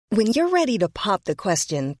When you're ready to pop the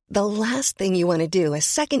question, the last thing you want to do is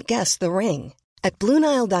second-guess the ring. At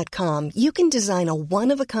BlueNile.com, you can design a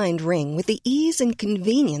one-of-a-kind ring with the ease and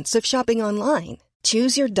convenience of shopping online.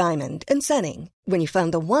 Choose your diamond and setting. When you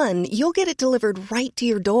find the one, you'll get it delivered right to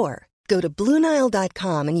your door. Go to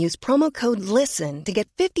BlueNile.com and use promo code LISTEN to get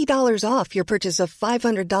 $50 off your purchase of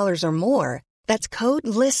 $500 or more. That's code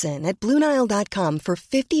LISTEN at BlueNile.com for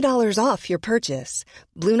 $50 off your purchase.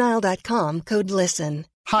 BlueNile.com, code LISTEN.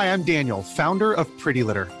 Hi, I'm Daniel, founder of Pretty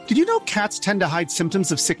Litter. Did you know cats tend to hide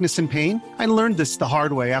symptoms of sickness and pain? I learned this the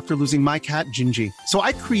hard way after losing my cat, Gingy. So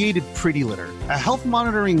I created Pretty Litter, a health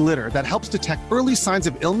monitoring litter that helps detect early signs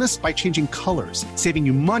of illness by changing colors, saving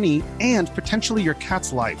you money and potentially your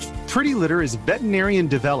cat's life. Pretty Litter is veterinarian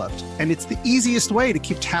developed, and it's the easiest way to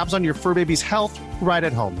keep tabs on your fur baby's health right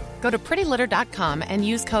at home. Go to prettylitter.com and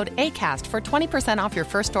use code ACAST for 20% off your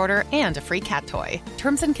first order and a free cat toy.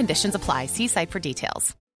 Terms and conditions apply. See site for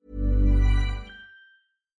details.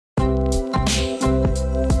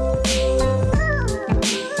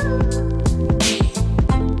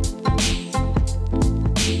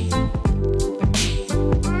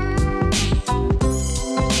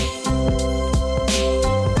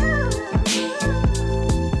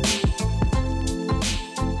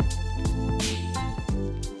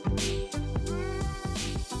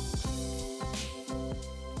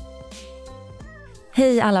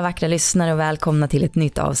 Hej alla vackra lyssnare och välkomna till ett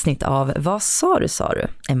nytt avsnitt av Vad sa du, sa du?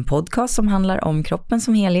 En podcast som handlar om kroppen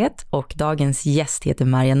som helhet, och dagens gäst heter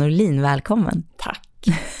Maria Norlin. Välkommen. Tack.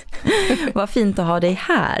 Vad fint att ha dig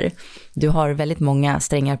här. Du har väldigt många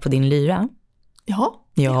strängar på din lyra. Ja,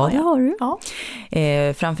 det har du. Ja.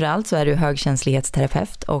 Framförallt så är du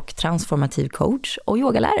högkänslighetsterapeut och transformativ coach och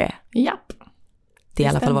yogalärare. Japp. Det är i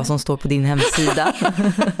alla fall vad som står på din hemsida.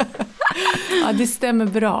 Ja, det stämmer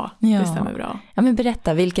bra. Ja. Det stämmer bra. Ja, men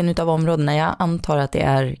berätta, vilken utav områdena? Jag antar att det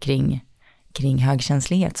är kring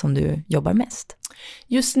högkänslighet som du jobbar mest.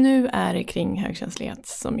 Just nu är det kring högkänslighet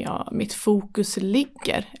som mitt fokus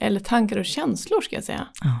ligger. Eller tankar och känslor ska jag säga.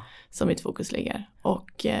 Som mitt fokus ligger.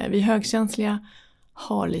 Och vi högkänsliga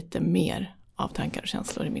har lite mer av tankar och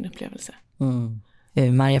känslor i min upplevelse.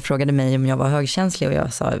 Maria frågade mig om jag var högkänslig och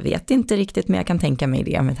jag sa, vet inte riktigt, men jag kan tänka mig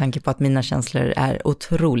det med tanke på att mina känslor är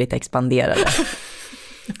otroligt expanderade.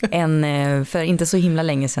 För inte så himla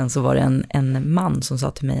länge sedan så var det en man som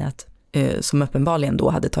sa till mig att, som uppenbarligen då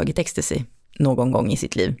hade tagit ecstasy någon gång i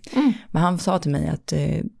sitt liv. Men han sa till mig att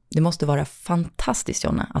det måste vara fantastiskt,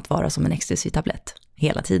 Jonna, att vara som en ecstasy-tablett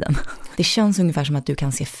hela tiden. Det känns ungefär som att du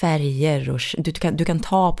kan se färger och du kan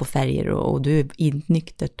ta på färger och du är i ett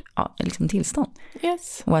nyktert liksom tillstånd.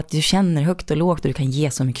 Yes. Och att du känner högt och lågt och du kan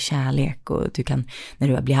ge så mycket kärlek och du kan, när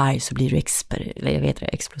du blir arg så blir du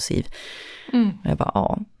explosiv. Och jag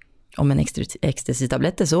bara, om en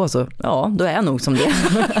ecstasy-tablett är så då är jag nog som det.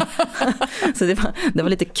 Så det var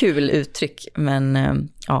lite kul uttryck, men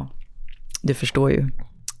du förstår ju.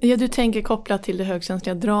 Ja, du tänker kopplat till det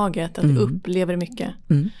högkänsliga draget, att du upplever mycket.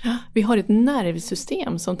 Vi har ett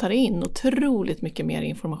nervsystem som tar in otroligt mycket mer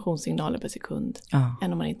informationssignaler per sekund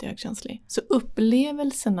än om man inte är högkänslig. Så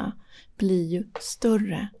upplevelserna blir ju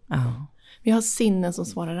större. Vi har sinnen som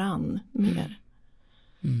svarar an mer.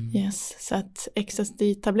 Yes, så att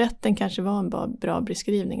ecstasy-tabletten kanske var en bra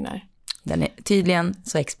beskrivning där. Tydligen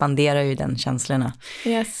så expanderar ju den känslorna.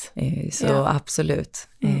 Yes. Så absolut.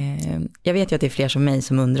 Jag vet ju att det är fler som mig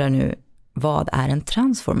som undrar nu, vad är en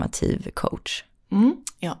transformativ coach?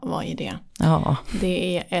 Ja, vad är det? Ja.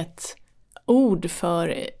 Det är ett ord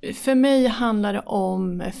för mig handlar det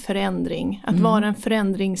om förändring. Att vara en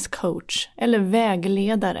förändringscoach eller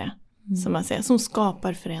vägledare. Som man säger, som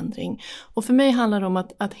skapar förändring. Och för mig handlar det om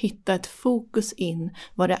att hitta ett fokus in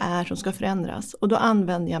vad det är som ska förändras. Och då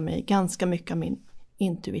använder jag mig ganska mycket av min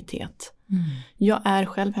intuitet. Jag är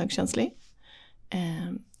själv högkänslig.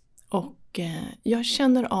 Och jag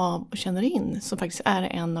känner av och känner in, som faktiskt är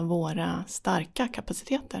en av våra starka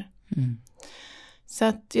kapaciteter. Så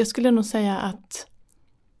att jag skulle nog säga att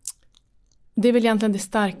det är väl egentligen det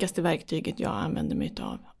starkaste verktyget jag använder mig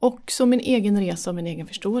av. Och som min egen resa och min egen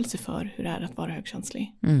förståelse för hur det är att vara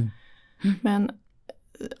högkänslig. Men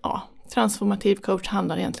transformativ coach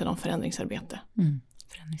handlar egentligen om förändringsarbete.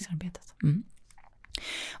 Förändringsarbetet.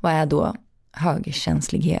 Vad är då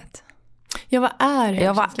högkänslighet? Ja, vad är högkänslighet?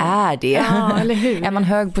 Ja, vad är det? Ja, eller hur? Är man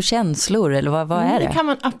hög på känslor eller vad är det? Det kan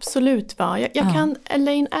man absolut vara.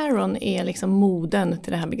 Elaine Aron är liksom moden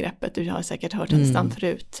till det här begreppet. Du har säkert hört hennes namn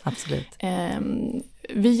förut. Absolut.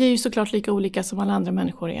 Vi är ju såklart lika olika som alla andra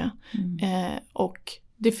människor är. Och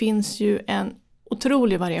det finns ju en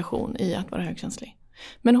otrolig variation i att vara högkänslig.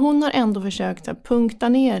 Men hon har ändå försökt att punkta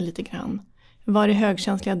ner lite grann. Vad det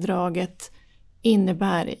högkänsliga draget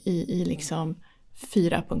innebär i liksom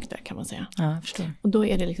 4 punkter kan man säga. Ja, jag förstår. Och då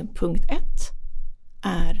är det liksom punkt 1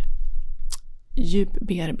 är djup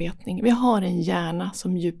bearbetning. Vi har en hjärna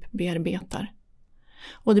som djup bearbetar.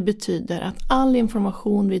 Och det betyder att all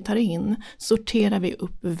information vi tar in sorterar vi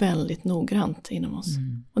upp väldigt noggrant inom oss.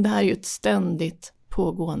 Och det här är ju ett ständigt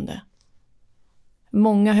pågående.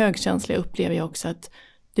 Många högkänsliga upplever ju också att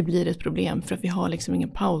det blir ett problem för att vi har liksom ingen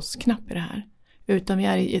pausknapp i det här. Utan vi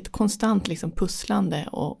är i ett konstant liksom pusslande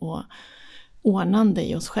och ordnande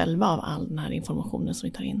i oss själva av all den här informationen som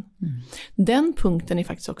vi tar in. Den punkten är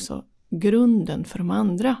faktiskt också grunden för de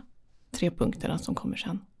andra 3 punkterna som kommer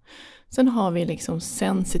sen. Sen har vi liksom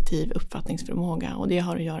sensitiv uppfattningsförmåga och det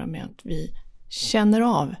har att göra med att vi känner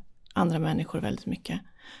av andra människor väldigt mycket.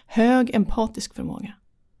 Hög empatisk förmåga.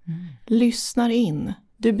 Lyssnar in.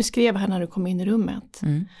 Du beskrev här när du kom in i rummet.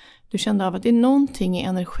 Du kände av att det är någonting i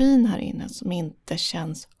energin här inne som inte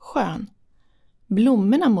känns skön.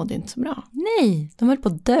 Blommorna mådde inte så bra. Nej, de höll på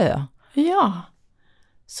att dö. Ja,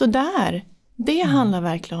 så där. Det handlar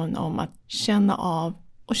verkligen om att känna av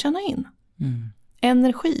och känna in.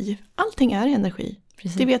 Energi. Allting är energi.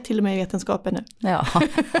 Precis. Det vet till och med vetenskapen nu. Ja.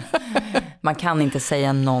 Man kan inte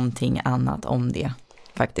säga någonting annat om det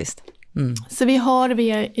faktiskt. Så vi har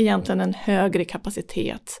egentligen en högre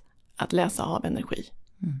kapacitet att läsa av energi.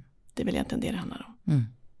 Det är väl egentligen det handlar om.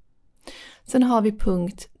 Sen har vi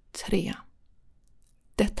punkt 3.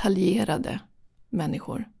 Detaljerade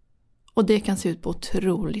människor. Och det kan se ut på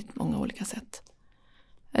otroligt många olika sätt.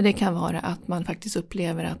 Det kan vara att man faktiskt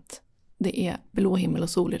upplever att det är blå himmel och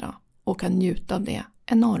sol idag. Och kan njuta av det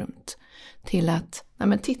enormt. Till att, nej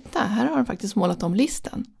men titta, här har de faktiskt målat om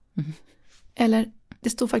listen. Eller, det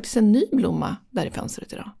står faktiskt en ny blomma där i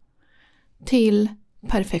fönstret idag. Till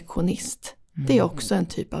perfektionist. Det är också en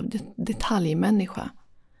typ av detaljmänniska.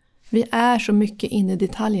 Vi är så mycket inne i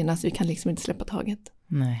detaljerna så vi kan liksom inte släppa taget.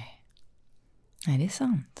 Nej, det är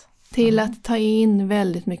sant. Till att ta in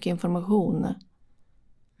väldigt mycket information.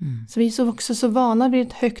 Så vi är också så vana vid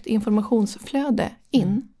ett högt informationsflöde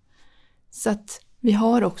in. Så att vi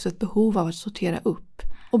har också ett behov av att sortera upp.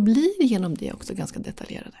 Och blir genom det också ganska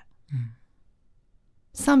detaljerade.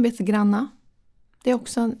 Samvetsgranna. Det är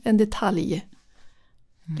också en detalj.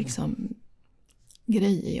 Liksom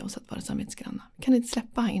grej i oss att vara samvetsgranna. Vi kan inte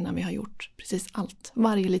släppa innan vi har gjort precis allt.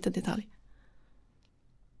 Varje liten detalj.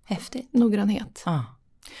 Häftigt. Noggrannhet.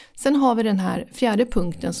 Sen har vi den här 4:e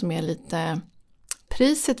punkten som är lite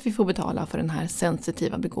priset vi får betala för den här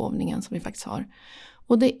sensitiva begåvningen som vi faktiskt har.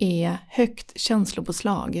 Och det är högt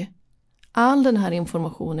känslopåslag. All den här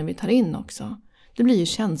informationen vi tar in också. Det blir ju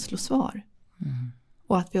känslosvar.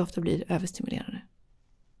 Och att vi ofta blir överstimulerade.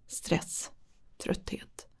 Stress,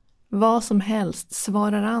 trötthet. Vad som helst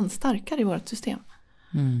svarar an starkare i vårt system.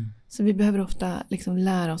 Så vi behöver ofta liksom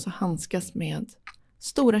lära oss att handskas med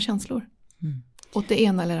stora känslor. Åt det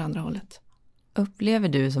ena eller andra hållet. Upplever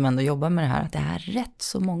du som ändå jobbar med det här att det är rätt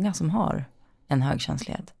så många som har en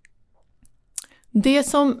högkänslighet? Det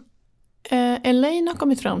som Elaine har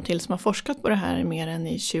kommit fram till som har forskat på det här mer än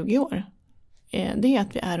i 20 år. Det är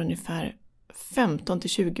att vi är ungefär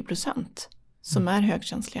 15-20% som är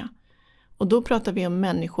högkänsliga. Och då pratar vi om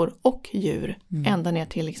människor och djur ända ner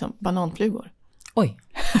till liksom bananflugor. Oj.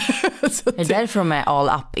 Är det därför de är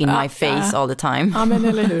all up in my face all the time? Ja, men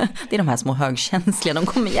eller hur? Det är de här små högkänsliga, de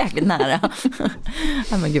kommer jäkligt nära.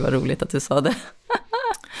 Ja, men gud vad roligt att du sa det.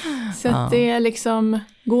 Så att det liksom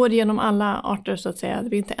går genom alla arter så att säga.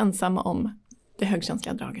 Vi är inte ensamma om det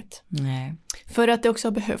högkänsliga draget. Nej. För att det också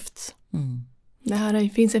har behövts. Det här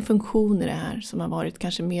finns en funktion i det här som har varit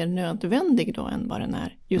kanske mer nödvändig då än vad den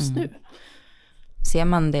är just nu. Ser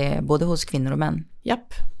man det både hos kvinnor och män?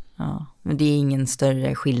 Japp. Ja, men det är ingen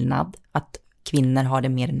större skillnad att kvinnor har det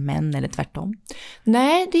mer än män eller tvärtom?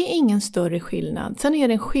 Nej, det är ingen större skillnad. Sen är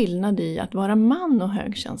det en skillnad i att vara man och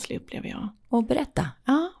högkänslig upplever jag. Och berätta.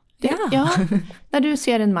 Ja. När du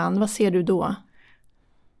ser en man, vad ser du då?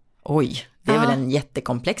 Oj, det är väl en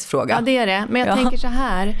jättekomplex fråga. Ja, det är det. Men jag tänker så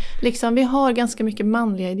här, liksom, vi har ganska mycket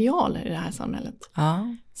manliga ideal i det här samhället.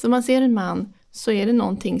 Så man ser en man så är det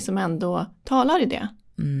någonting som ändå talar i det.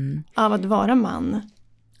 Av att vara man.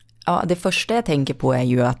 Ja, det första jag tänker på är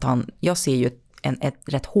ju att jag ser ju ett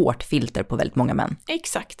rätt hårt filter på väldigt många män.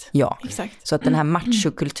 Exakt. Ja, exakt. Så att den här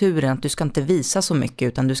machokulturen, att du ska inte visa så mycket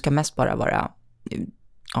utan du ska mest bara vara,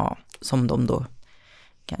 som de då,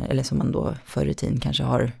 eller som man då förr i tiden kanske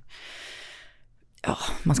har,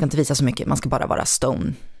 man ska inte visa så mycket, man ska bara vara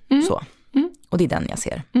stone, så. Och det är den jag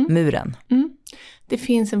ser, muren. Det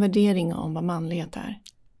finns en värdering om vad manlighet är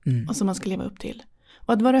och som man ska leva upp till.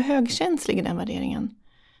 Och att vara högkänslig i den värderingen,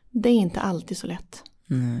 det är inte alltid så lätt.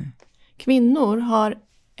 Kvinnor har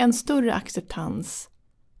en större acceptans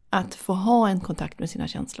att få ha en kontakt med sina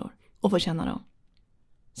känslor och få känna dem.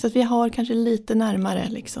 Så att vi har kanske lite närmare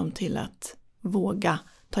liksom till att våga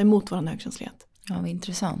ta emot vår högkänslighet. Ja, vad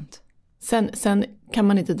intressant. Sen kan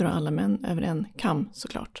man inte dra alla män över en kam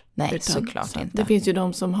såklart. Nej, såklart inte. Det finns ju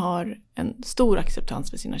de som har en stor acceptans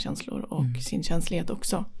för sina känslor och sin känslighet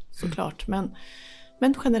också, såklart. Men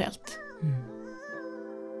generellt.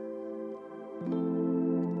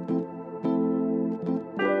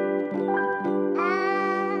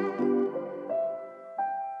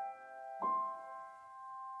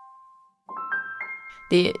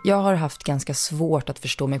 Jag har haft ganska svårt att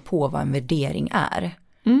förstå mig på vad en värdering är.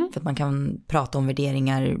 För att man kan prata om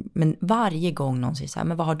värderingar, men varje gång någon säger så här,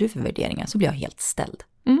 men vad har du för värderingar? Så blir jag helt ställd.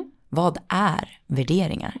 Vad är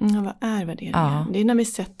värderingar? Ja, vad är värderingar? Ja. Det är när vi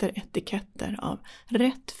sätter etiketter av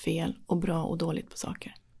rätt, fel och bra och dåligt på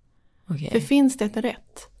saker. Okay. För finns det ett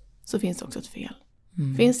rätt så finns det också ett fel.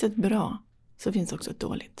 Finns det ett bra så finns det också ett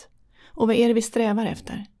dåligt. Och vad är det vi strävar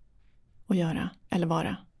efter att göra eller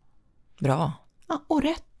vara? Bra. Ja, och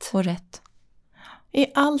rätt. Och rätt. I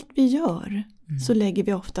allt vi gör så lägger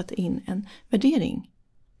vi ofta in en värdering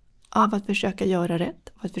av att försöka göra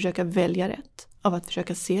rätt, av att försöka välja rätt, av att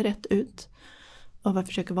försöka se rätt ut, av att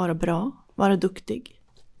försöka vara bra, vara duktig.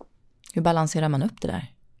 Hur balanserar man upp det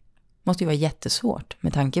där? Måste ju vara jättesvårt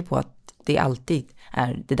med tanke på att det alltid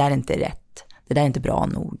är, det där är inte rätt, det där är inte bra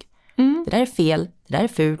nog. Det där är fel, det där är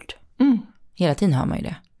fult. Hela tiden hör man ju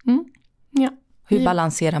det. Ja. Hur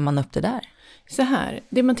balanserar man upp det där? Så här,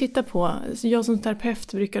 det man tittar på, jag som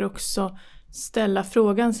terapeut brukar också ställa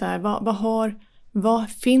frågan så här, vad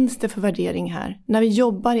finns det för värdering här? När vi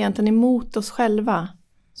jobbar egentligen emot oss själva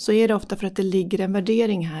så är det ofta för att det ligger en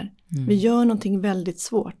värdering här. Vi gör någonting väldigt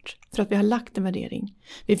svårt för att vi har lagt en värdering.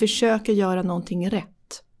 Vi försöker göra någonting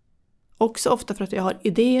rätt. Också ofta för att vi har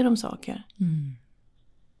idéer om saker.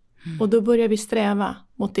 Och då börjar vi sträva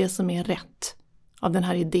mot det som är rätt av den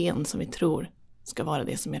här idén som vi tror ska vara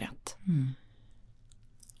det som är rätt.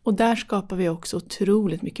 Och där skapar vi också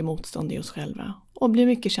otroligt mycket motstånd i oss själva. Och blir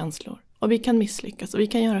mycket känslor. Och vi kan misslyckas och vi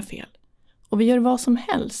kan göra fel. Och vi gör vad som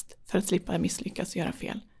helst för att slippa misslyckas och göra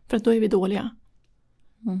fel. För att då är vi dåliga.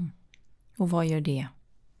 Och vad gör det?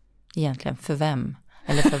 Egentligen för vem?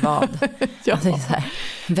 Eller för vad? Ja. Alltså, så här,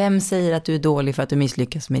 vem säger att du är dålig för att du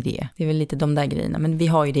misslyckas med det? Det är väl lite de där grejerna. Men vi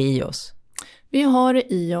har ju det i oss. Vi har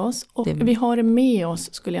det i oss. Och vi har det med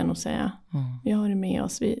oss, skulle jag nog säga. Vi har det med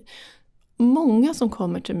oss. Många som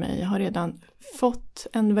kommer till mig har redan fått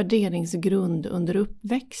en värderingsgrund under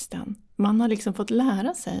uppväxten. Man har liksom fått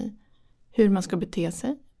lära sig hur man ska bete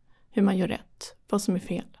sig, hur man gör rätt, vad som är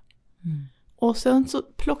fel. Och sen så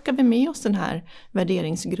plockar vi med oss den här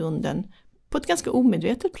värderingsgrunden på ett ganska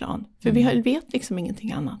omedvetet plan. För vi vet liksom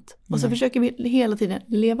ingenting annat. Och så försöker vi hela tiden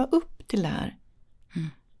leva upp till det här.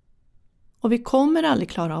 Och vi kommer aldrig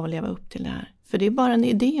klara av att leva upp till det här. För det är bara en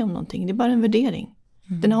idé om någonting, det är bara en värdering.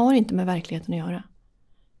 Den har inte med verkligheten att göra.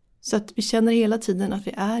 Så att vi känner hela tiden att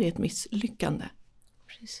vi är i ett misslyckande.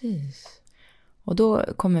 Precis. Och då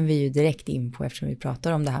kommer vi ju direkt in på, eftersom vi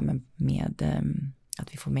pratar om det här med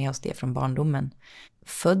att vi får med oss det från barndomen.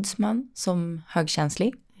 Föds man som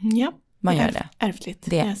högkänslig? Ja. Man gör det. Ärftligt.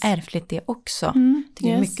 Det är ärftligt det också.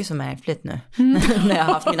 Det är mycket som är ärftligt nu. När jag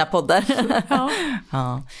har haft mina poddar.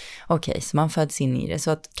 Ja. Okej, så man föds in i det.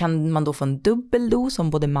 Så att, kan man då få en dubbeldos om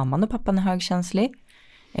både mamman och pappan är högkänslig?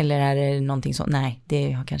 Eller är det någonting så? Nej,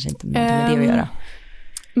 det har kanske inte någonting med det att göra.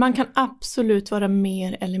 Man kan absolut vara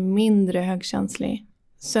mer eller mindre högkänslig.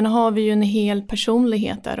 Sen har vi ju en hel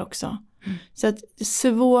personlighet där också. Så att det är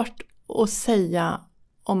svårt att säga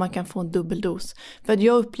om man kan få en dubbeldos. För att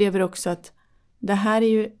jag upplever också att det här är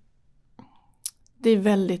ju, det är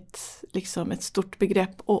väldigt liksom ett stort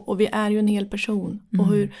begrepp. Och vi är ju en hel person.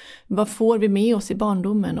 Och vad får vi med oss i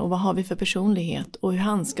barndomen? Och vad har vi för personlighet? Och hur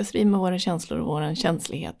handskas vi med våra känslor och vår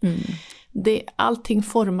känslighet? Allting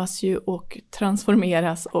formas ju och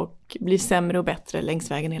transformeras och blir sämre och bättre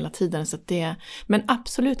längs vägen hela tiden. Så att men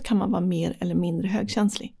absolut kan man vara mer eller mindre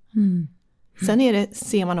högkänslig. Sen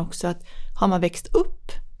ser man också att har man växt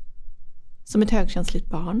upp som ett högkänsligt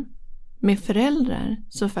barn med föräldrar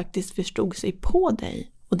som faktiskt förstod sig på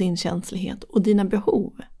dig och din känslighet och dina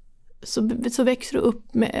behov, så växer du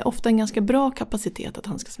upp med ofta en ganska bra kapacitet att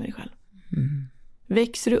handskas med dig själv.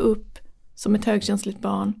 Växer du upp som ett högkänsligt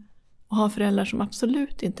barn och har föräldrar som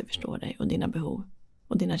absolut inte förstår dig och dina behov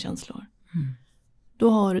och dina känslor,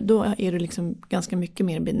 då är du liksom ganska mycket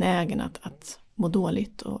mer benägen att må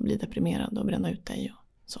dåligt och bli deprimerad och bränna ut dig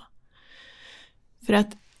och så. För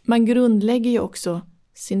att man grundlägger ju också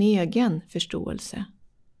sin egen förståelse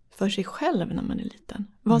för sig själv när man är liten.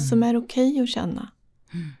 Vad som är okej att känna.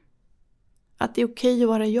 att det är okej att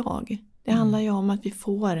vara jag. Det handlar ju om att vi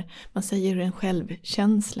får, man säger en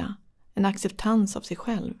självkänsla, en acceptans av sig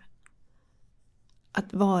själv.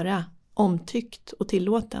 Att vara omtyckt och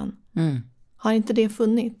tillåten. Har inte det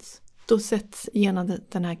funnits, då sätts genom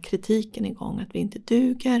den här kritiken igång. Att vi inte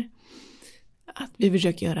duger, att vi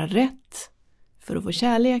försöker göra rätt för att få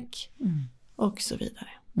kärlek och så vidare.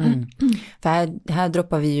 För här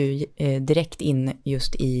droppar vi ju direkt in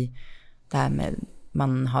just i det här med,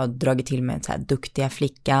 man har dragit till med så här duktiga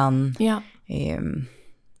flickan. Ja.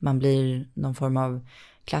 Man blir någon form av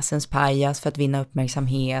klassens pajas för att vinna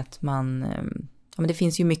uppmärksamhet. Men det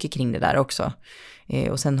finns ju mycket kring det där också.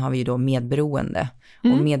 Och sen har vi ju då medberoende.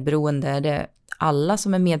 Och medberoende, är det alla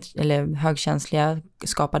som är eller högkänsliga,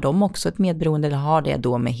 skapar de också ett medberoende, eller har det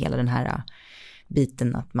då med hela den här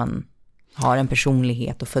biten att man har en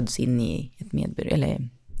personlighet och föds in i ett eller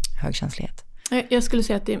högkänslighet? Jag skulle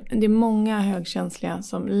säga att det är många högkänsliga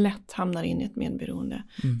som lätt hamnar in i ett medberoende.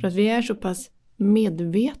 För att vi är så pass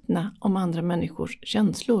medvetna om andra människors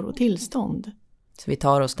känslor och tillstånd. Så vi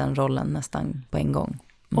tar oss den rollen nästan på en gång.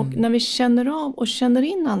 Och när vi känner av och känner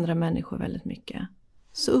in andra människor väldigt mycket,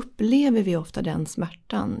 så upplever vi ofta den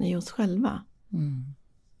smärtan i oss själva.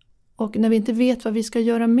 Och när vi inte vet vad vi ska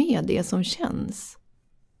göra med det som känns,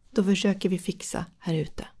 då försöker vi fixa här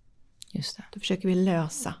ute. Just det. Då försöker vi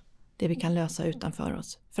lösa det vi kan lösa utanför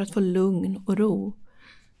oss, för att få lugn och ro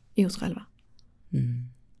i oss själva.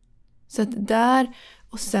 Så att där,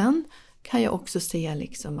 och sen kan jag också se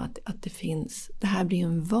liksom att det här blir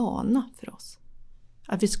en vana för oss.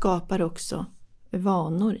 Att vi skapar också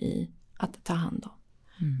vanor i att ta hand om.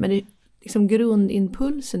 Men liksom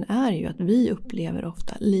grundimpulsen är ju att vi upplever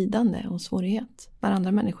ofta lidande och svårighet när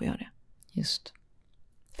andra människor gör det. Just.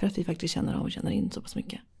 För att vi faktiskt känner av och känner in så pass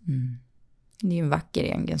mycket. Det är ju en vacker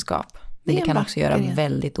egenskap. Det kan också göra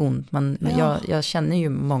väldigt ont. Jag känner ju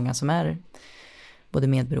många som är både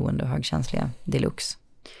medberoende och högkänsliga deluxe.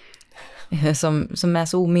 Som är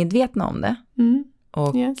så omedvetna om det.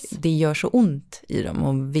 Och det gör så ont i dem.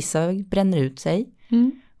 Och vissa bränner ut sig.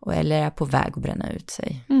 Eller är på väg att bränna ut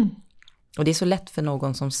sig. Och det är så lätt för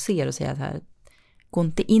någon som ser och säger att här, gå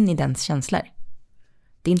inte in i den känslor.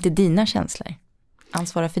 Det är inte dina känslor.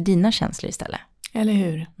 Ansvara för dina känslor istället. Eller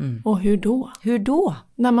hur? Och hur då? Hur då?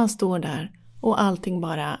 När man står där och allting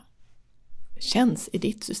bara känns i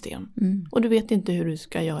ditt system. Och du vet inte hur du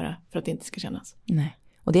ska göra för att det inte ska kännas. Nej.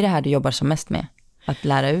 Och det är det här du jobbar som mest med. Att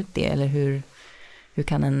lära ut det. Eller hur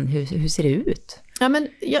ser det ut? Ja, men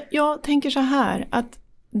jag tänker så här. Att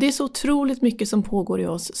det är så otroligt mycket som pågår i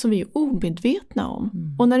oss som vi är omedvetna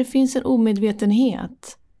om. Och när det finns en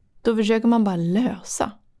omedvetenhet, då försöker man bara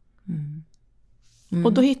lösa.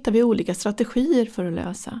 Och då hittar vi olika strategier för att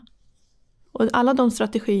lösa. Och alla de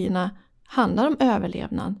strategierna handlar om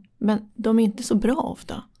överlevnad. Men de är inte så bra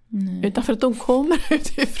ofta. Utan för att de kommer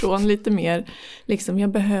utifrån lite mer liksom,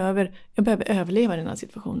 jag behöver överleva i den här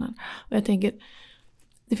situationen. Och jag tänker,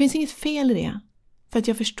 det finns inget fel i det. För att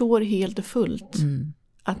jag förstår helt och fullt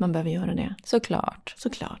att man behöver göra det. Såklart.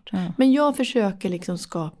 Ja. Men jag försöker liksom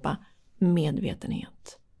skapa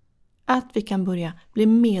medvetenhet. Att vi kan börja bli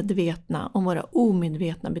medvetna om våra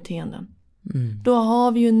omedvetna beteenden. Då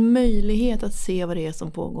har vi ju en möjlighet att se vad det är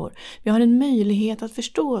som pågår. Vi har en möjlighet att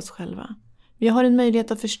förstå oss själva. Vi har en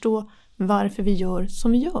möjlighet att förstå varför vi gör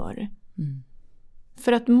som vi gör.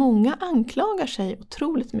 För att många anklagar sig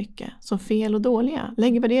otroligt mycket som fel och dåliga.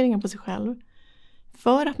 Lägger värderingar på sig själv.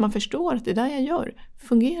 För att man förstår att det där jag gör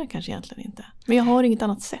fungerar kanske egentligen inte. Men jag har inget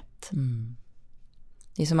annat sätt.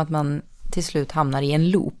 Det är som att man till slut hamnar i en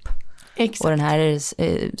loop. Exakt. Och den här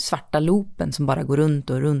svarta loopen som bara går runt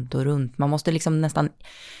och runt och runt. Man måste liksom nästan...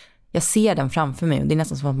 Jag ser den framför mig och det är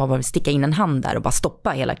nästan som att man bara vill sticka in en hand där och bara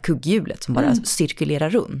stoppa hela kugghjulet som bara cirkulerar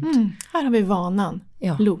runt. Här har vi vanan,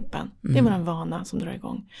 loopen. Det är våran vana som drar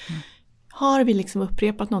igång. Har vi liksom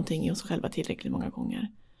upprepat någonting i oss själva tillräckligt många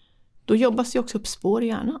gånger, då jobbas det också upp spår i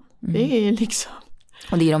hjärnan. Det är liksom...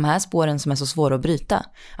 Och det är de här spåren som är så svåra att bryta.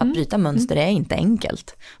 Att bryta mönster är inte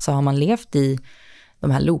enkelt. Så har man levt i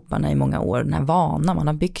de här looparna i många år, den här vanan, man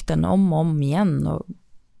har byggt den om och om igen och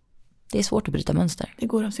det är svårt att bryta mönster. Det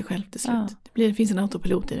går av sig själv till slut. Det finns en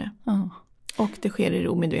autopilot i det. Och det sker i det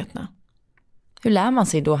omedvetna. Hur lär man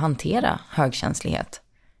sig då hantera högkänslighet?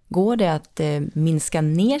 Går det att minska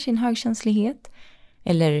ner sin högkänslighet?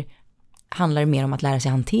 Eller handlar det mer om att lära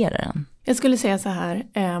sig hantera den? Jag skulle säga så här.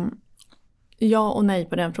 Ja och nej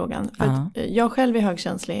på den frågan. För att jag själv är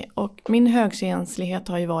högkänslig. Och min högkänslighet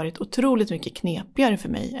har ju varit otroligt mycket knepigare för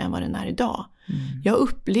mig än vad den är idag. Jag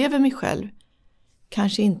upplever mig själv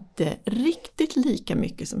kanske inte riktigt lika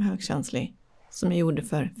mycket som högkänslig som jag gjorde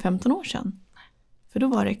för 15 år sedan. För då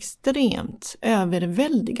var det extremt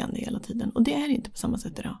överväldigande hela tiden. Och det är inte på samma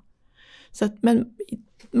sätt idag. Så att, men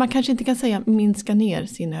man kanske inte kan säga minska ner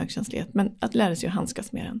sin högkänslighet. Men att lära sig att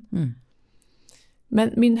handskas med den. Mm.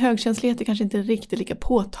 Men min högkänslighet är kanske inte riktigt lika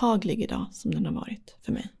påtaglig idag som den har varit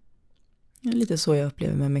för mig. Det är lite så jag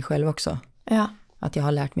upplever med mig själv också. Ja. Att jag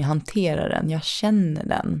har lärt mig hantera den. Jag känner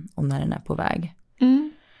den och när den är på väg.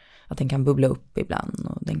 Mm. Att den kan bubbla upp ibland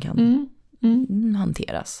och den kan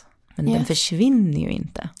hanteras. Men den försvinner ju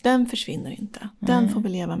inte. Den försvinner inte. Den får vi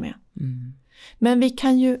leva med. Mm. Men vi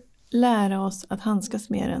kan ju lära oss att handskas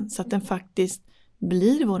med den så att den faktiskt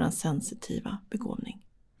blir våran sensitiva begåvning.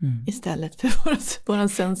 Mm. Istället för våran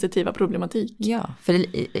sensitiva problematik. Ja,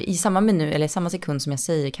 för i samma minut eller i samma sekund som jag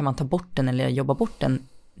säger kan man ta bort den eller jobba bort den.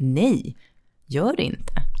 Nej, gör det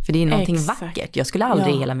inte. För det är någonting vackert. Jag skulle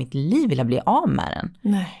aldrig i hela mitt liv vilja bli av med den.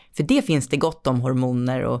 Nej. För det finns det gott om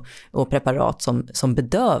hormoner och preparat som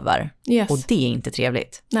bedövar. Yes. Och det är inte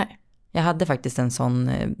trevligt. Nej. Jag hade faktiskt en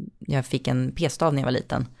sån, jag fick en p-stav när jag var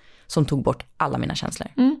liten som tog bort alla mina känslor.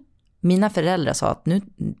 Mm. Mina föräldrar sa att nu,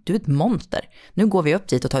 du är ett monster. Nu går vi upp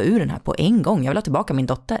dit och tar ur den här på en gång. Jag vill ha tillbaka min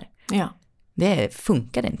dotter. Ja. Det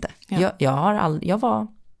funkar inte. Ja. Jag var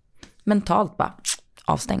mentalt bara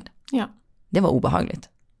avstängd. Ja. Det var obehagligt.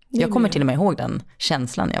 Jag kommer till och med ihåg den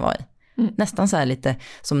känslan jag var i. Mm. Nästan så här lite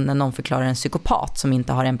som när någon förklarar en psykopat som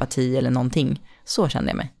inte har empati eller någonting. Så kände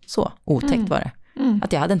jag mig. Så otäckt var det. Mm.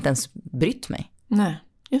 Att jag hade inte ens brytt mig. Nej,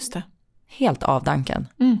 just det. Helt avdankad.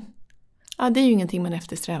 Mm. Ja, det är ju ingenting man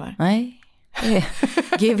eftersträvar. Nej.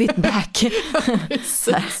 Give it back.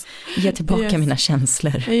 Ge tillbaka mina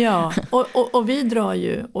känslor. Ja, och vi drar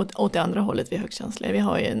ju åt det andra hållet, vi högkänsliga. Vi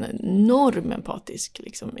har ju en enorm empatisk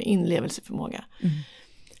inlevelseförmåga. Mm.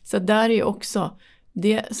 Så där är ju också,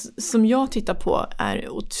 det som jag tittar på är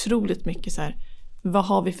otroligt mycket så här, vad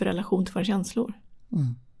har vi för relation till våra känslor? Mm.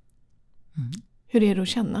 Mm. Hur är det att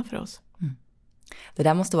känna för oss? Mm. Det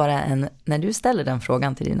där måste vara när du ställer den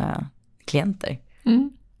frågan till dina klienter,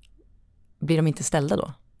 blir de inte ställda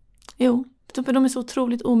då? Jo, för de är så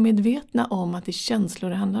otroligt omedvetna om att det är känslor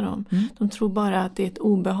det handlar om. Mm. De tror bara att det är ett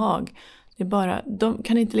obehag. Det är bara, de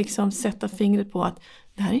kan inte liksom sätta fingret på att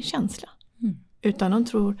det här är en känsla. Mm. Utan de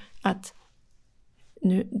tror att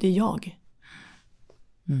nu, det är jag.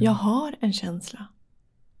 Mm. Jag har en känsla.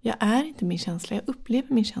 Jag är inte min känsla, jag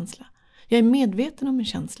upplever min känsla. Jag är medveten om min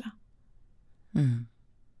känsla. Mm.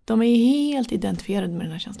 De är helt identifierade med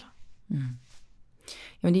den här känslan. Mm.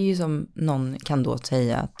 Ja, men det är ju som någon kan då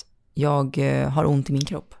säga att jag har ont i min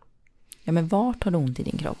kropp. Ja, men vart har du ont i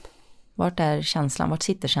din kropp? Vart är känslan? Vart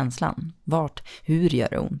sitter känslan? Hur gör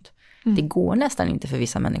det ont? Mm. Det går nästan inte för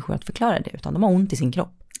vissa människor att förklara det, utan de har ont i sin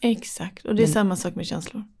kropp. Exakt, och det är samma sak med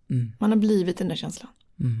känslor. Mm. Man har blivit den där känslan.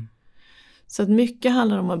 Mm. Så att mycket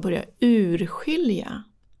handlar om att börja urskilja.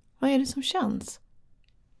 Vad är det som känns?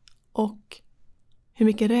 Och hur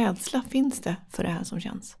mycket rädsla finns det för det här som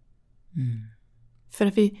känns? Mm. För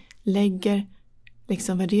att vi lägger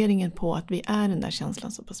liksom värderingen på att vi är den där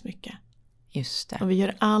känslan så pass mycket. Just det. Och vi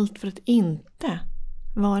gör allt för att inte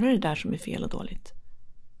vara det där som är fel och dåligt.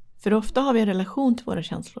 För ofta har vi en relation till våra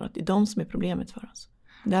känslor, att det är de som är problemet för oss.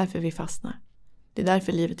 Det är därför vi fastnar. Det är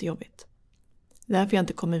därför livet är jobbigt. Det är därför jag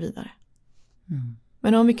inte kommer vidare. Mm.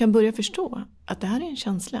 Men om vi kan börja förstå att det här är en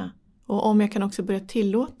känsla, och om jag kan också börja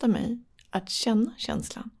tillåta mig att känna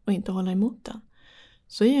känslan och inte hålla emot den,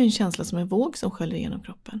 så är ju en känsla som en våg som sköljer igenom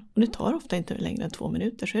kroppen. Och det tar ofta inte längre än 2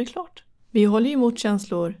 minuter, så är det klart. Vi håller ju emot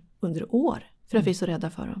känslor under år för att vi är så rädda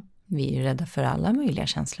för dem. Vi är rädda för alla möjliga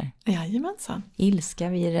känslor. Jajamensan. Ilska,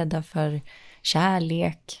 vi är rädda för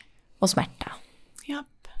kärlek och smärta.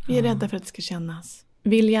 Japp, vi är rädda för att det ska kännas.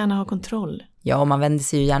 Vill gärna ha kontroll. Ja, och man vänder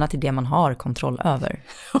sig ju gärna till det man har kontroll över.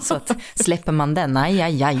 Så att släpper man den,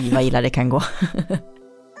 aj, vad illa det kan gå.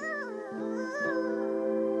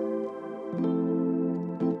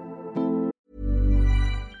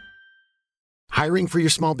 Hiring for your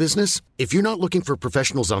small business? If you're not looking for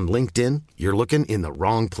professionals on LinkedIn, you're looking in the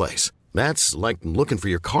wrong place. That's like looking for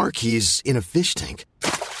your car keys in a fish tank.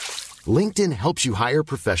 LinkedIn helps you hire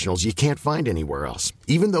professionals you can't find anywhere else,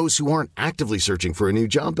 even those who aren't actively searching for a new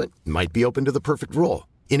job but might be open to the perfect role.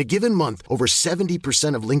 In a given month, over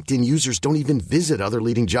 70% of LinkedIn users don't even visit other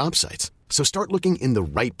leading job sites. So start looking in the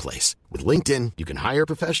right place. With LinkedIn, you can hire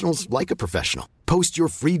professionals like a professional. Post your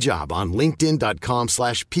free job on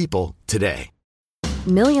linkedin.com/people today.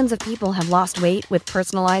 Millions of people have lost weight with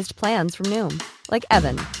personalized plans from Noom. Like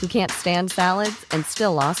Evan, who can't stand salads and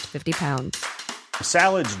still lost 50 pounds.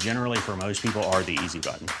 Salads generally for most people are the easy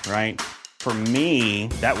button, right? For me,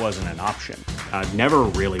 that wasn't an option. I never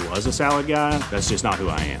really was a salad guy. That's just not who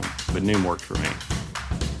I am. But Noom worked for me.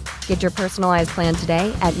 Get your personalized plan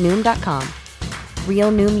today at Noom.com.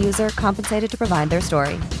 Real Noom user compensated to provide their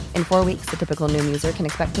story. In 4 weeks, the typical Noom user can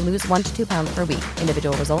expect to lose 1 to 2 pounds per week.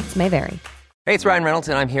 Individual results may vary. Hey, it's Ryan Reynolds,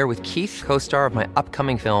 and I'm here with Keith, co-star of my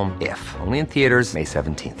upcoming film, If, only in theaters May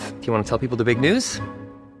 17th. Do you want to tell people the big news?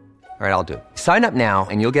 All right, I'll do it. Sign up now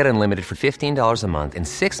and you'll get unlimited for $15 a month and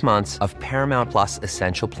 6 months of Paramount Plus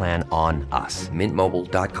Essential Plan on us.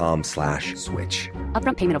 MintMobile.com/switch.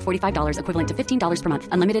 Upfront payment of $45 equivalent to $15 per month.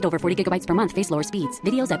 Unlimited over 40 gigabytes per month. Face lower speeds.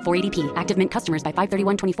 Videos at 480p. Active Mint customers by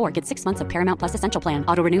 531.24 get 6 months of Paramount Plus Essential Plan.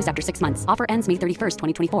 Auto renews after 6 months. Offer ends May 31st,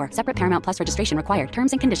 2024. Separate Paramount Plus registration required.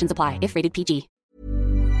 Terms and conditions apply if rated PG.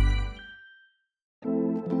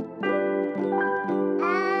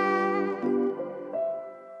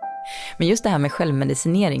 Men just det här med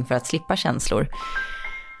självmedicinering för att slippa känslor.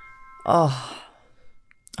 Jag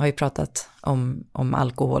har ju pratat om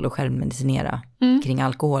alkohol och självmedicinera kring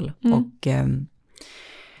alkohol. Och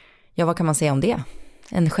vad kan man säga om det?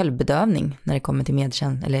 En självbedövning när det kommer till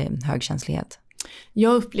högkänslighet.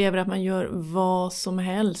 Jag upplever att man gör vad som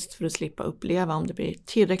helst för att slippa uppleva om det blir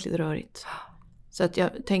tillräckligt rörigt. Så att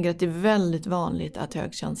jag tänker att det är väldigt vanligt att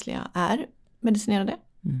högkänsliga är medicinerade.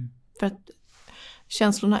 För att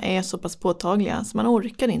känslorna är så pass påtagliga så man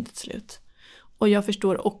orkar inte till slut. Och jag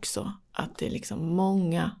förstår också att det är liksom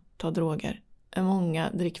många tar droger.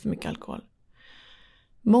 Många dricker för mycket alkohol.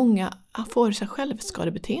 Många får sig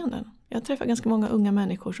självskadebeteenden. Jag träffar ganska många unga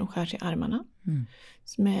människor som skär sig i armarna.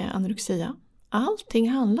 Med anorexia. Allting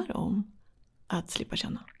handlar om att slippa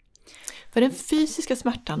känna. För den fysiska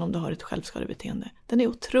smärtan om du har ett självskadebeteende, den är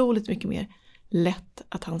otroligt mycket mer lätt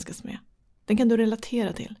att handskas med. Den kan du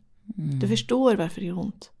relatera till. Du förstår varför det gör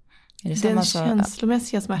ont. Den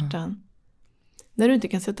känslomässiga smärtan. När du inte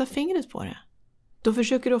kan sätta fingret på det, då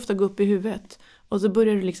försöker du ofta gå upp i huvudet. Och så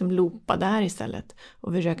börjar du liksom loopa där istället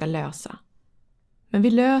och försöka lösa. Men vi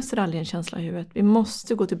löser aldrig en känsla i huvudet. Vi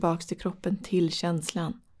måste gå tillbaka till kroppen, till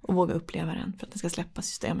känslan. Och våga uppleva den för att den ska släppa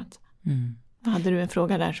systemet. Hade du en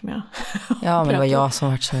fråga där som jag... Ja, men det var jag som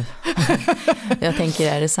var så... Jag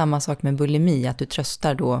tänker, är det samma sak med bulimi? Att du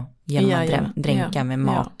tröstar då genom att dränka med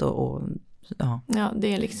mat och Ja,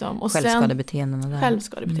 det är liksom... Och självskadebeteenden.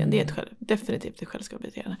 Självskadebeteende, det är definitivt ett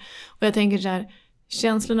självskadebeteende. Och jag tänker så här,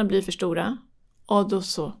 känslorna blir för stora. Och då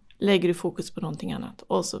så lägger du fokus på någonting annat.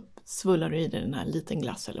 Och så svullar du i dig den här liten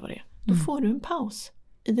glass eller vad det är. Då får du en paus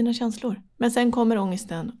i dina känslor. Men sen kommer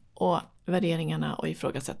ångesten och värderingarna och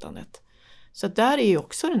ifrågasättandet. Så där är ju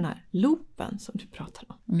också den här loopen som du pratar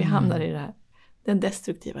om. Vi hamnar i den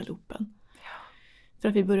destruktiva loopen. För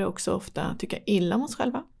att vi börjar också ofta tycka illa om oss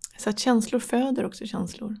själva. Så att känslor föder också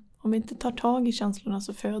känslor. Om vi inte tar tag i känslorna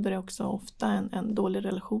så föder det också ofta en dålig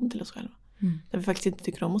relation till oss själva. Där vi faktiskt inte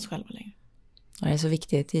tycker om oss själva längre. Ja, det är så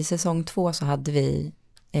viktigt. I säsong 2 så hade vi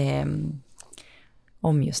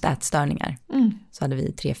om just ätstörningar. Så hade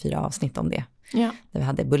vi 3-4 avsnitt om det. Ja. Där vi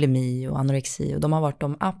hade bulimi och anorexi. Och de har varit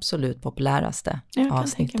de absolut populäraste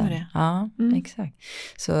avsnitten. Det. Ja, exakt.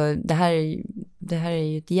 Så det här är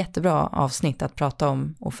ju ett jättebra avsnitt att prata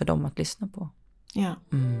om och för dem att lyssna på. Ja.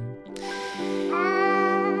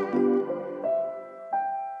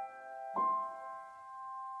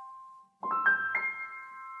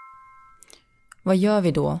 Vad gör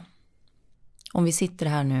vi då om vi sitter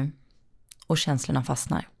här nu och känslorna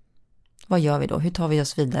fastnar? Vad gör vi då? Hur tar vi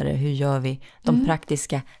oss vidare? Hur gör vi de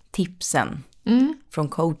praktiska tipsen från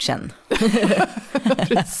coachen?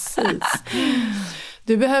 Precis.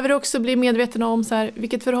 Du behöver också bli medveten om så här,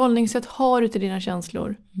 vilket förhållningssätt har du till dina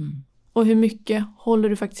känslor? Och hur mycket håller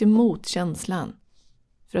du faktiskt emot känslan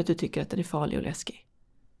för att du tycker att den är farlig och läskig?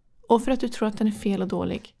 Och för att du tror att den är fel och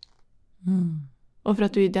dålig. Och för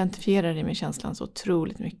att du identifierar dig med känslan så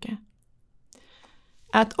otroligt mycket.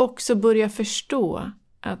 Att också börja förstå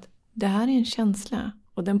att det här är en känsla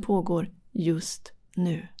och den pågår just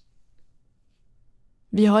nu.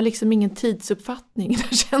 Vi har liksom ingen tidsuppfattning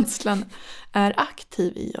när känslan är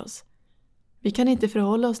aktiv i oss. Vi kan inte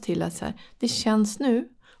förhålla oss till att så här, det känns nu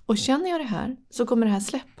och känner jag det här så kommer det här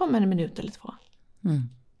släppa om en minut eller 2.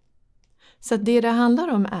 Så att det handlar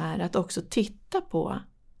om är att också titta på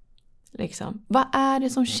liksom, vad är det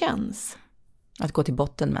som känns? Att gå till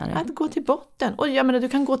botten med det. Att gå till botten. Och jag menar, du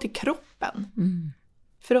kan gå till kroppen.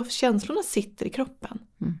 För känslorna sitter i kroppen.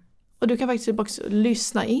 Och du kan faktiskt också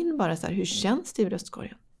lyssna in bara så här, hur känns det i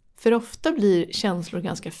bröstkorgen? För ofta blir känslor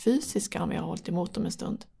ganska fysiska om vi har hållit emot dem en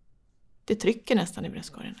stund. Det trycker nästan i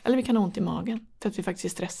bröstkorgen. Eller vi kan ha ont i magen för att vi faktiskt är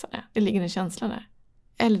stressade. Det ligger en känsla där.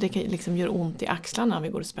 Eller det kan liksom göra ont i axlarna om vi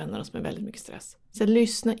går och spänner oss med väldigt mycket stress. Så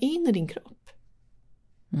lyssna in i din kropp.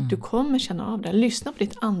 Du kommer känna av det. Lyssna på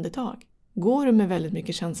ditt andetag. Går du med väldigt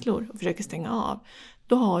mycket känslor och försöker stänga av,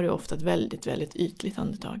 då har du ofta ett väldigt, väldigt ytligt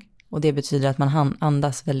andetag. Och det betyder att man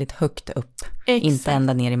andas väldigt högt upp. Exakt. Inte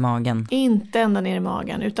ända ner i magen. Inte ända ner i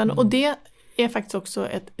magen. Utan, och det är faktiskt också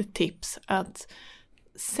ett tips. Att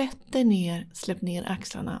sätt dig ner, släpp ner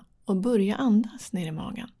axlarna och börja andas ner i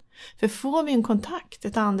magen. För får vi en kontakt,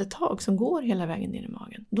 ett andetag som går hela vägen ner i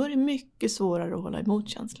magen, då är det mycket svårare att hålla emot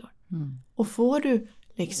känslor. Och får du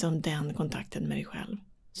liksom den kontakten med dig själv,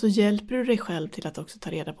 så hjälper du dig själv till att också ta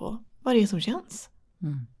reda på vad det är som känns.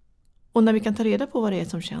 Och när vi kan ta reda på vad det är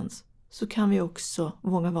som känns, så kan vi också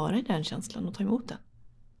våga vara i den känslan och ta emot den.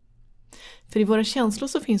 För i våra känslor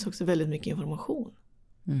så finns också väldigt mycket information.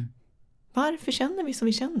 Varför känner vi som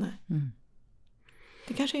vi känner?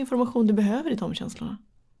 Det kanske är information du behöver i de känslorna.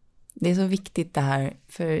 Det är så viktigt det här,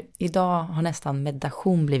 för idag har nästan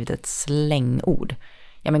meditation blivit ett slängord.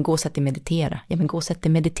 Ja, men gå och sätt dig meditera. Ja, men gå och sätt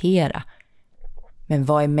dig meditera. Men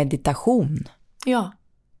vad är meditation? Ja.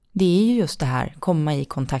 Det är ju just det här, komma i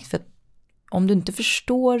kontakt. För om du inte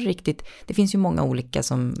förstår riktigt, det finns ju många olika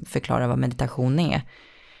som förklarar vad meditation är.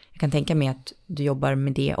 Jag kan tänka mig att du jobbar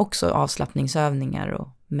med det också, avslappningsövningar och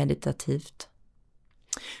meditativt.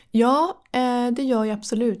 Ja, det gör jag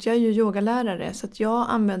absolut. Jag är ju yogalärare, så att jag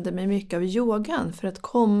använder mig mycket av yogan för att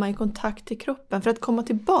komma i kontakt till kroppen. För att komma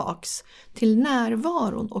tillbaks till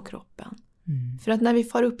närvaron och kroppen. För att när vi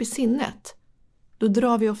far upp i sinnet, då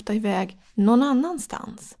drar vi ofta iväg någon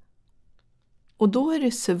annanstans. Och då är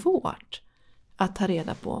det svårt att ta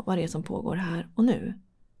reda på vad det är som pågår här och nu.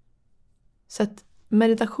 Så att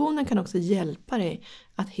meditationen kan också hjälpa dig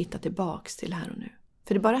att hitta tillbaks till här och nu.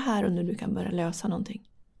 För det är bara här och nu du kan börja lösa någonting.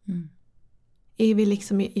 Är vi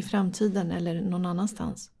liksom i framtiden eller någon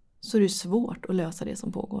annanstans, så är det svårt att lösa det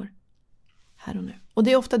som pågår här och nu. Och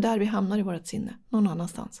det är ofta där vi hamnar i vårt sinne, någon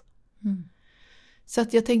annanstans. Så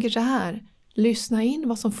att jag tänker så här, lyssna in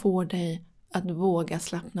vad som får dig att våga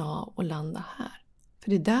slappna av och landa här. För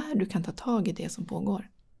det är där du kan ta tag i det som pågår.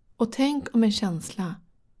 Och tänk om en känsla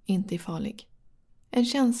inte är farlig.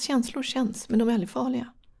 Känslor känns, men de är aldrig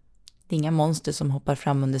farliga. Det är inga monster som hoppar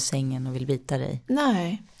fram under sängen och vill bita dig.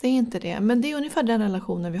 Nej, det är inte det. Men det är ungefär den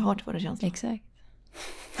relationen vi har till våra känslor. Exakt.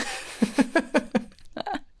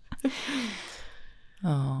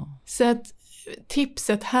 Ja. Så att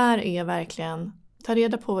tipset här är verkligen, ta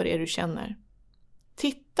reda på vad det är du känner.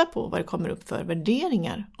 Titta på vad det kommer upp för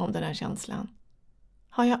värderingar om den här känslan.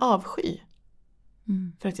 Har jag avsky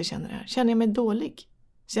för att jag känner det här? Känner jag mig dålig?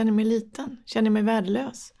 Känner jag mig liten? Känner jag mig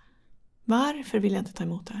värdelös? Varför vill jag inte ta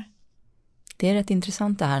emot det här? Det är rätt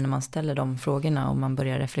intressant det här när man ställer de frågorna och man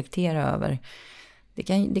börjar reflektera över.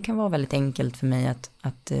 Det kan vara väldigt enkelt för mig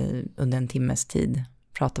att under en timmes tid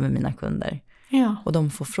prata med mina kunder. Ja. Och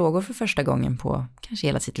de får frågor för första gången på kanske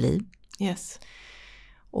hela sitt liv. Yes.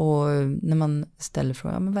 Och när man ställer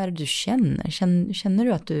frågan, men vad är det du känner? Känner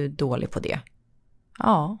du att du är dålig på det?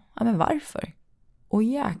 Ja, men varför? Och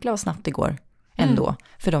jäklar vad snabbt det går ändå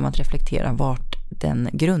för dem att reflektera vart den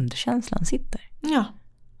grundkänslan sitter. Ja.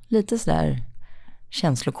 Lite sådär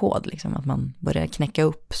känslokod liksom, att man börjar knäcka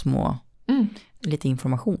upp lite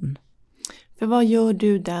information. För vad gör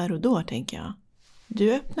du där och då, tänker jag?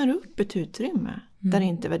 Du öppnar upp ett utrymme där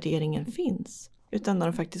inte värderingen finns, utan där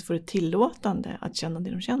de faktiskt får ett tillåtande att känna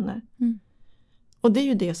det de känner. Och det är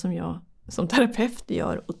ju det som jag som terapeut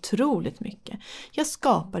gör otroligt mycket. Jag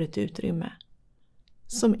skapar ett utrymme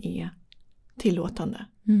som är tillåtande.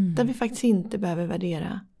 Där vi faktiskt inte behöver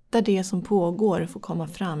värdera. Där det som pågår får komma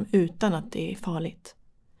fram utan att det är farligt.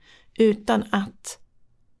 Utan att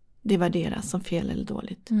det värderas som fel eller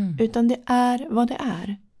dåligt. Utan det är vad det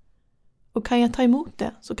är. Och kan jag ta emot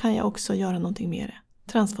det, så kan jag också göra någonting med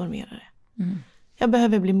det. Transformera det. Jag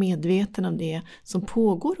behöver bli medveten om det som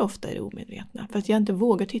pågår ofta i det omedvetna. För att jag inte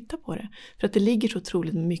vågar titta på det. För att det ligger så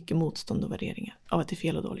otroligt mycket motstånd och värderingar av att det är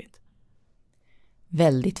fel och dåligt.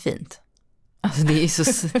 Väldigt fint. Alltså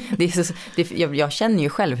jag känner ju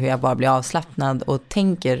själv hur jag bara blir avslappnad och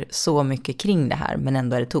tänker så mycket kring det här, men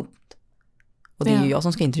ändå är det tomt. Och det är ju jag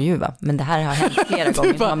som ska intervjua, men det här har hänt flera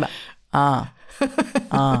gånger. Så man bara,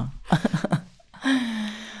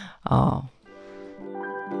 ja.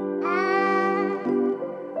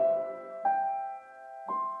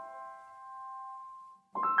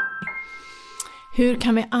 Hur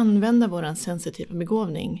kan vi använda våran sensitiva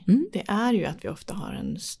begåvning? Det är ju att vi ofta har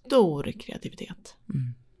en stor kreativitet.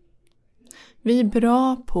 Vi är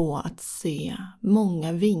bra på att se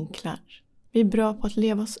många vinklar. Vi är bra på att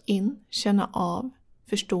leva oss in, känna av,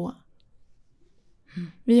 förstå.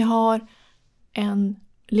 Vi har en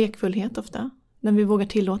lekfullhet ofta, när vi vågar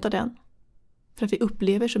tillåta den. För att vi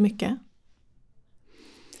upplever så mycket.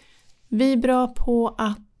 Vi är bra på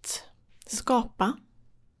att skapa.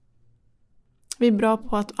 Vi är bra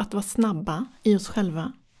på att vara snabba i oss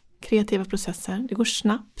själva. Kreativa processer. Det går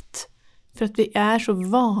snabbt. För att vi är så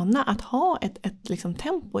vana att ha ett liksom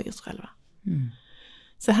tempo i oss själva.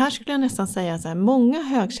 Så här skulle jag nästan säga så här, många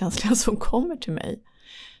högkänsliga som kommer till mig,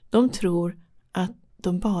 de tror att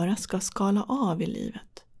de bara ska skala av i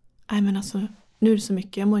livet. Nej men alltså, nu är det så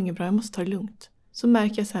mycket, jag mår inget bra, jag måste ta det lugnt. Så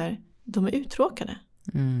märker jag så här, de är uttråkade.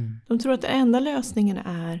 De tror att den enda lösningen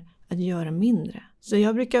är att göra mindre. Så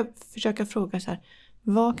jag brukar försöka fråga så här,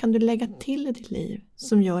 vad kan du lägga till i ditt liv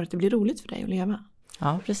som gör att det blir roligt för dig att leva?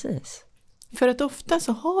 Ja, precis. För att ofta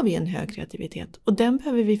så har vi en hög kreativitet och den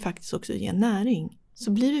behöver vi faktiskt också ge näring.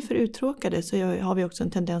 Så blir vi för uttråkade så har vi också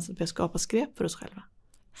en tendens att börja skapa skräp för oss själva.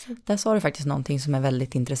 Där sa du faktiskt någonting som är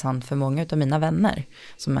väldigt intressant för många av mina vänner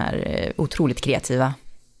som är otroligt kreativa.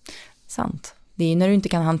 Sant. Det är när du inte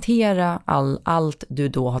kan hantera allt du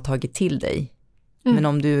då har tagit till dig. Men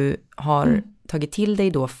om du har tagit till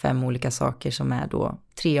dig då 5 olika saker som är då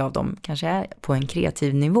 3 av dem kanske är på en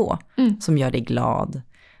kreativ nivå som gör dig glad,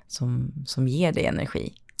 som ger dig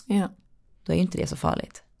energi. Ja. Då är ju inte det så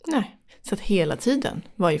farligt. Nej, så att hela tiden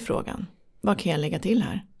var ju frågan, vad kan jag lägga till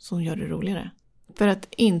här som gör det roligare? För att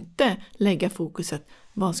inte lägga fokuset,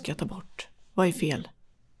 vad ska jag ta bort? Vad är fel?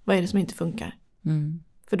 Vad är det som inte funkar?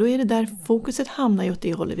 För då är det där fokuset hamnar ju åt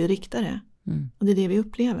det hållet vi riktar det. Och det är det vi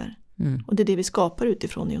upplever. Och det är det vi skapar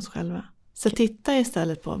utifrån i oss själva. Så titta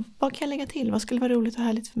istället på, vad kan jag lägga till? Vad skulle vara roligt och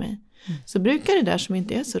härligt för mig? Så brukar det där som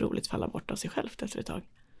inte är så roligt falla bort av sig självt efter ett tag.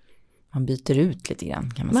 Man byter ut lite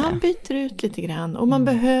grann kan man säga. Man byter ut lite grann. Och man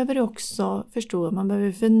behöver också förstå, man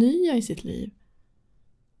behöver förnya i sitt liv.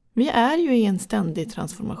 Vi är ju i en ständig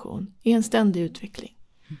transformation, i en ständig utveckling.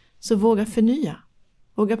 Så våga förnya,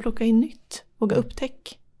 våga plocka in nytt, våga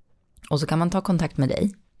upptäcka. Och så kan man ta kontakt med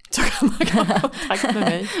dig. Så kan man ta kontakt med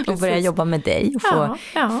mig. Och börja jobba med dig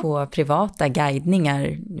och få privata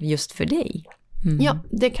guidningar just för dig. Ja,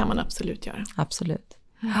 det kan man absolut göra. Absolut.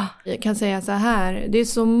 Jag kan säga så här, det är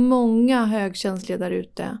så många högkänsliga där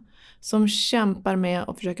ute som kämpar med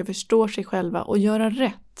att försöka förstå sig själva och göra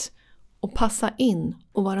rätt och passa in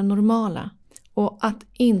och vara normala. Och att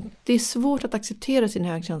det är svårt att acceptera sin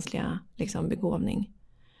högkänsliga begåvning.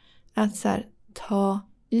 Att så här, ta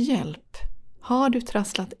hjälp. Har du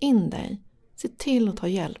trasslat in dig, se till att ta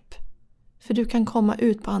hjälp. För du kan komma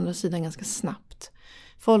ut på andra sidan ganska snabbt.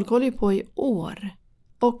 Folk håller ju på i år.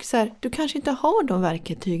 Och så här, du kanske inte har de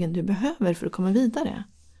verktygen du behöver för att komma vidare.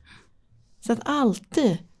 Så att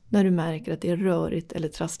alltid när du märker att det är rörigt eller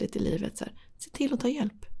trassligt i livet, så här, se till att ta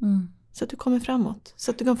hjälp. Så att du kommer framåt.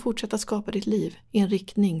 Så att du kan fortsätta skapa ditt liv i en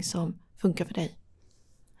riktning som funkar för dig.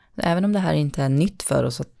 Även om det här inte är nytt för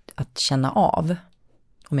oss att känna av,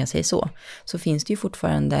 om jag säger så finns det ju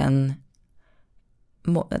fortfarande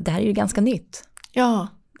det här är ju ganska nytt. Ja.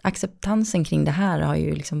 Acceptansen kring det här har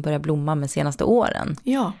ju börjat blomma med senaste åren.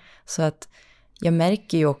 Ja. Så att jag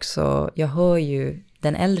märker ju också, jag hör ju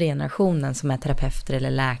den äldre generationen som är terapeuter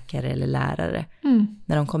eller läkare eller lärare.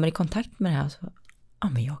 När de kommer i kontakt med det här så,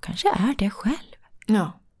 men jag kanske är det själv.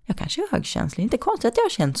 Ja. Jag kanske är högkänslig. Inte konstigt att jag har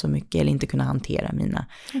känt så mycket eller inte kunnat hantera mina.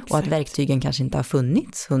 Exakt. Och att verktygen kanske inte har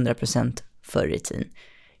funnits 100% förr i tiden.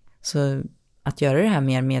 Så att göra det här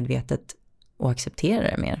mer medvetet och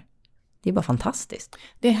acceptera det mer, det är bara fantastiskt.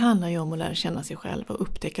 Det handlar ju om att lära känna sig själv och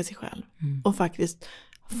upptäcka sig själv. Och faktiskt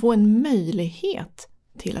få en möjlighet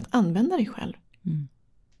till att använda dig själv.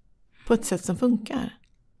 På ett sätt som funkar.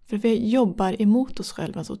 För vi jobbar emot oss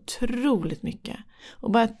själva så otroligt mycket.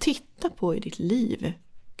 Och bara titta på i ditt liv,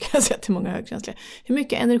 kan jag säga till många högkänsliga. Hur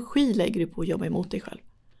mycket energi lägger du på att jobba emot dig själv?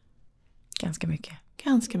 Ganska mycket.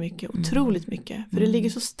 Ganska mycket, otroligt mycket. För det ligger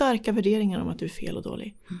så starka värderingar om att du är fel och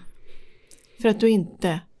dålig. För att du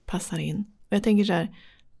inte passar in. Och jag tänker så här,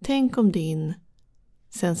 tänk om din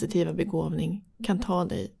sensitiva begåvning kan ta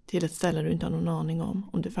dig till ett ställe du inte har någon aning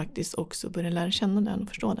om du faktiskt också börjar lära känna den och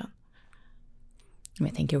förstå den. Men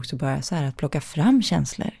jag tänker också bara så här att plocka fram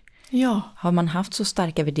känslor. Ja. Har man haft så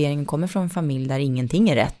starka värderingar och kommer från en familj där ingenting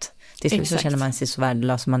är rätt, till slut så känner man sig så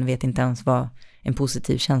värdelös och man vet inte ens vad en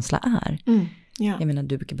positiv känsla är. Ja. Jag menar,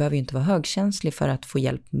 du behöver ju inte vara högkänslig för att få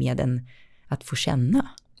hjälp med att få känna.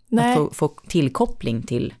 Nej. Att få tillkoppling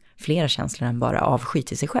till flera känslor än bara avsky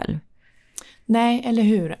till sig själv. Nej, eller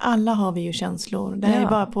hur? Alla har vi ju känslor. Det här är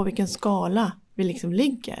bara på vilken skala vi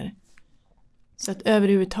ligger. Så att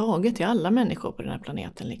överhuvudtaget är alla människor på den här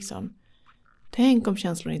planeten Tänk om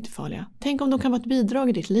känslor inte är farliga. Tänk om de kan vara ett bidrag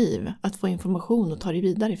i ditt liv. Att få information och ta dig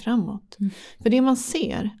vidare framåt. För det man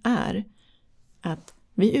ser är att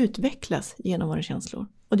vi utvecklas genom våra känslor.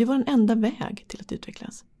 Och det var en enda väg till att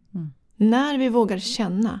utvecklas. När vi vågar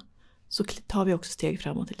känna så tar vi också steg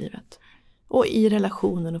framåt i livet. Och i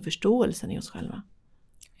relationen och förståelsen i oss själva.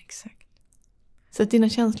 Exakt. Så att dina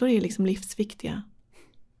känslor är livsviktiga.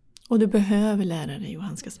 Och du behöver lära dig att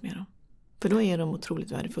handskas med dem. För då är de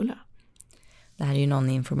otroligt värdefulla. Det här är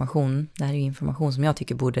ju information som jag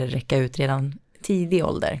tycker borde räcka ut redan tidig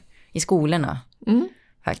ålder. I skolorna.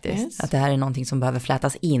 Faktiskt. Yes. Att det här är någonting som behöver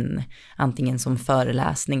flätas in. Antingen som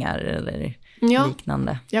föreläsningar eller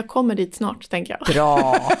liknande. Jag kommer dit snart, tänker jag.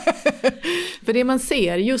 Bra! För det man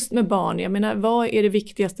ser just med barn, jag menar, vad är det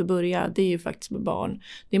viktigaste att börja? Det är ju faktiskt med barn.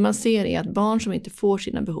 Det man ser är att barn som inte får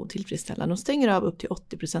sina behov tillfredsställda, de stänger av upp till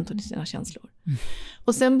 80% av sina känslor.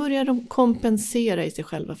 Och sen börjar de kompensera i sig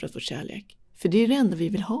själva för att få kärlek. För det är det enda vi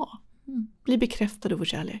vill ha. Bli bekräftade av vår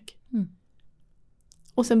kärlek.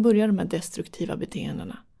 Och sen börjar de här destruktiva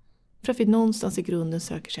beteendena. För att vi någonstans i grunden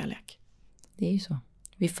söker kärlek. Det är ju så.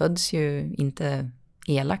 Vi föds ju inte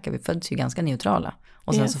elaka, vi föds ju ganska neutrala.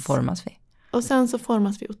 Och sen så formas vi. Och sen så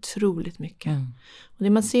formas vi otroligt mycket. Och det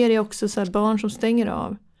man ser är också så här, barn som stänger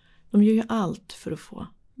av. De gör ju allt för att få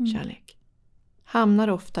kärlek. Hamnar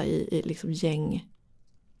ofta i liksom gäng,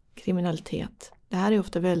 kriminalitet. Det här är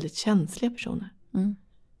ofta väldigt känsliga personer.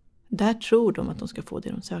 Där tror de att de ska få det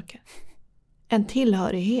de söker. En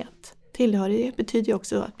tillhörighet. Tillhörighet betyder ju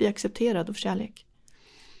också att bli accepterad av kärlek.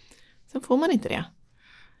 Sen får man inte det.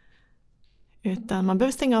 Utan man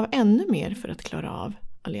behöver stänga av ännu mer för att klara av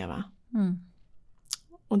att leva.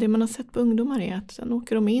 Och det man har sett på ungdomar är att sen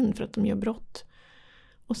åker de in för att de gör brott.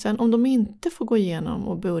 Och sen om de inte får gå igenom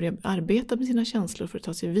och börja arbeta med sina känslor för att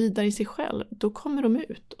ta sig vidare i sig själv, då kommer de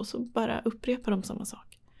ut och så bara upprepar de samma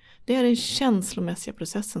sak. Det är den känslomässiga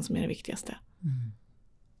processen som är det viktigaste.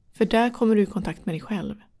 För där kommer du i kontakt med dig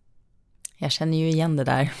själv. Jag känner ju igen det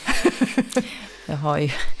där. Jag har ju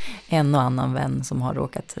en och annan vän som har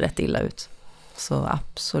råkat rätt illa ut. Så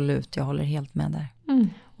absolut, jag håller helt med där.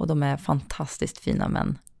 Och de är fantastiskt fina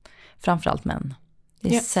män. Framförallt män.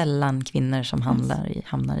 Det är sällan kvinnor som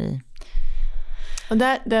hamnar i. Och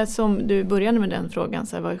där som du började med den frågan,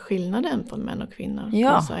 så här, vad är skillnaden på män och kvinnor?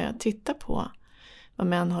 Ja. Då sa jag, titta på vad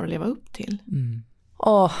män har att leva upp till.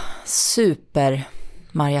 Super.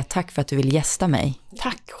 Maria, tack för att du vill gästa mig.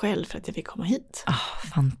 Tack själv för att jag fick komma hit.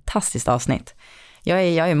 Fantastiskt avsnitt. Jag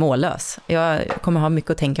är mållös. Jag kommer ha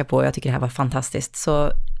mycket att tänka på och jag tycker det här var fantastiskt.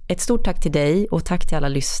 Så ett stort tack till dig och tack till alla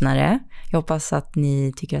lyssnare. Jag hoppas att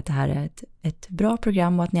ni tycker att det här är ett bra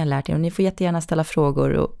program och att ni har lärt er. Och ni får jättegärna ställa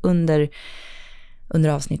frågor och under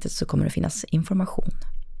avsnittet så kommer det finnas information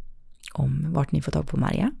om vart ni får tag på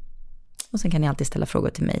Maria. Och sen kan ni alltid ställa frågor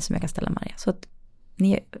till mig som jag kan ställa Maria. Så att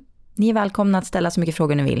ni är välkomna att ställa så mycket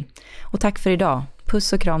frågor ni vill. Och tack för idag.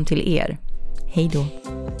 Puss och kram till er. Hej då.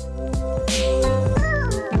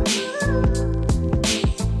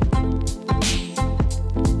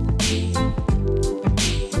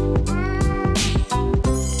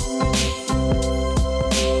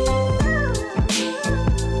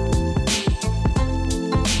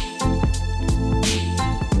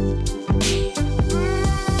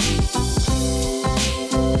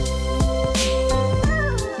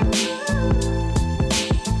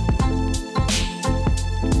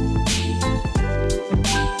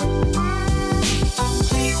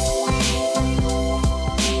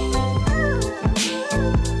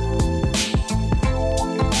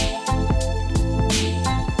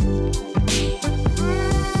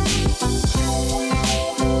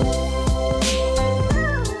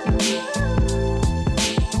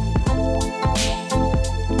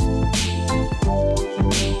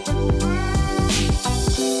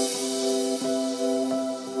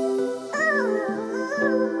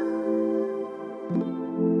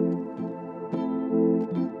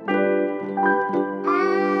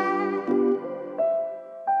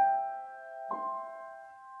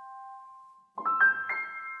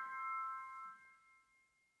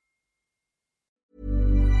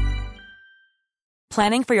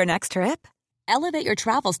 Planning for your next trip? Elevate your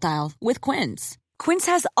travel style with Quince. Quince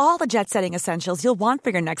has all the jet-setting essentials you'll want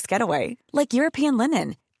for your next getaway, like European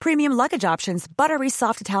linen, premium luggage options, buttery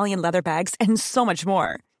soft Italian leather bags, and so much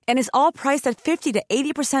more. And is all priced at 50 to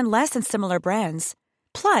 80% less than similar brands.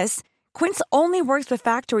 Plus, Quince only works with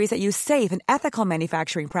factories that use safe and ethical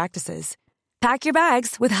manufacturing practices. Pack your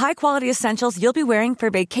bags with high-quality essentials you'll be wearing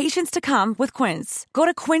for vacations to come with Quince. Go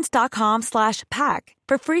to quince.com/pack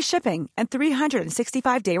for free shipping and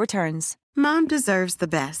 365-day returns. Mom deserves the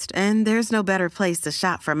best, and there's no better place to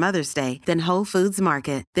shop for Mother's Day than Whole Foods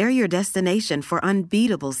Market. They're your destination for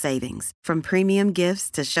unbeatable savings, from premium gifts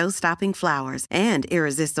to show-stopping flowers and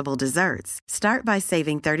irresistible desserts. Start by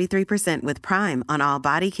saving 33% with Prime on all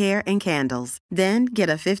body care and candles. Then get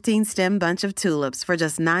a 15-stem bunch of tulips for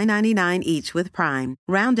just $9.99 each with Prime.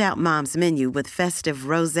 Round out Mom's menu with festive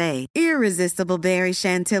rosé, irresistible berry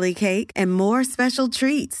chantilly cake, and more special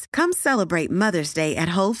treats. Come celebrate Mother's Day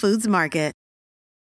at Whole Foods Market.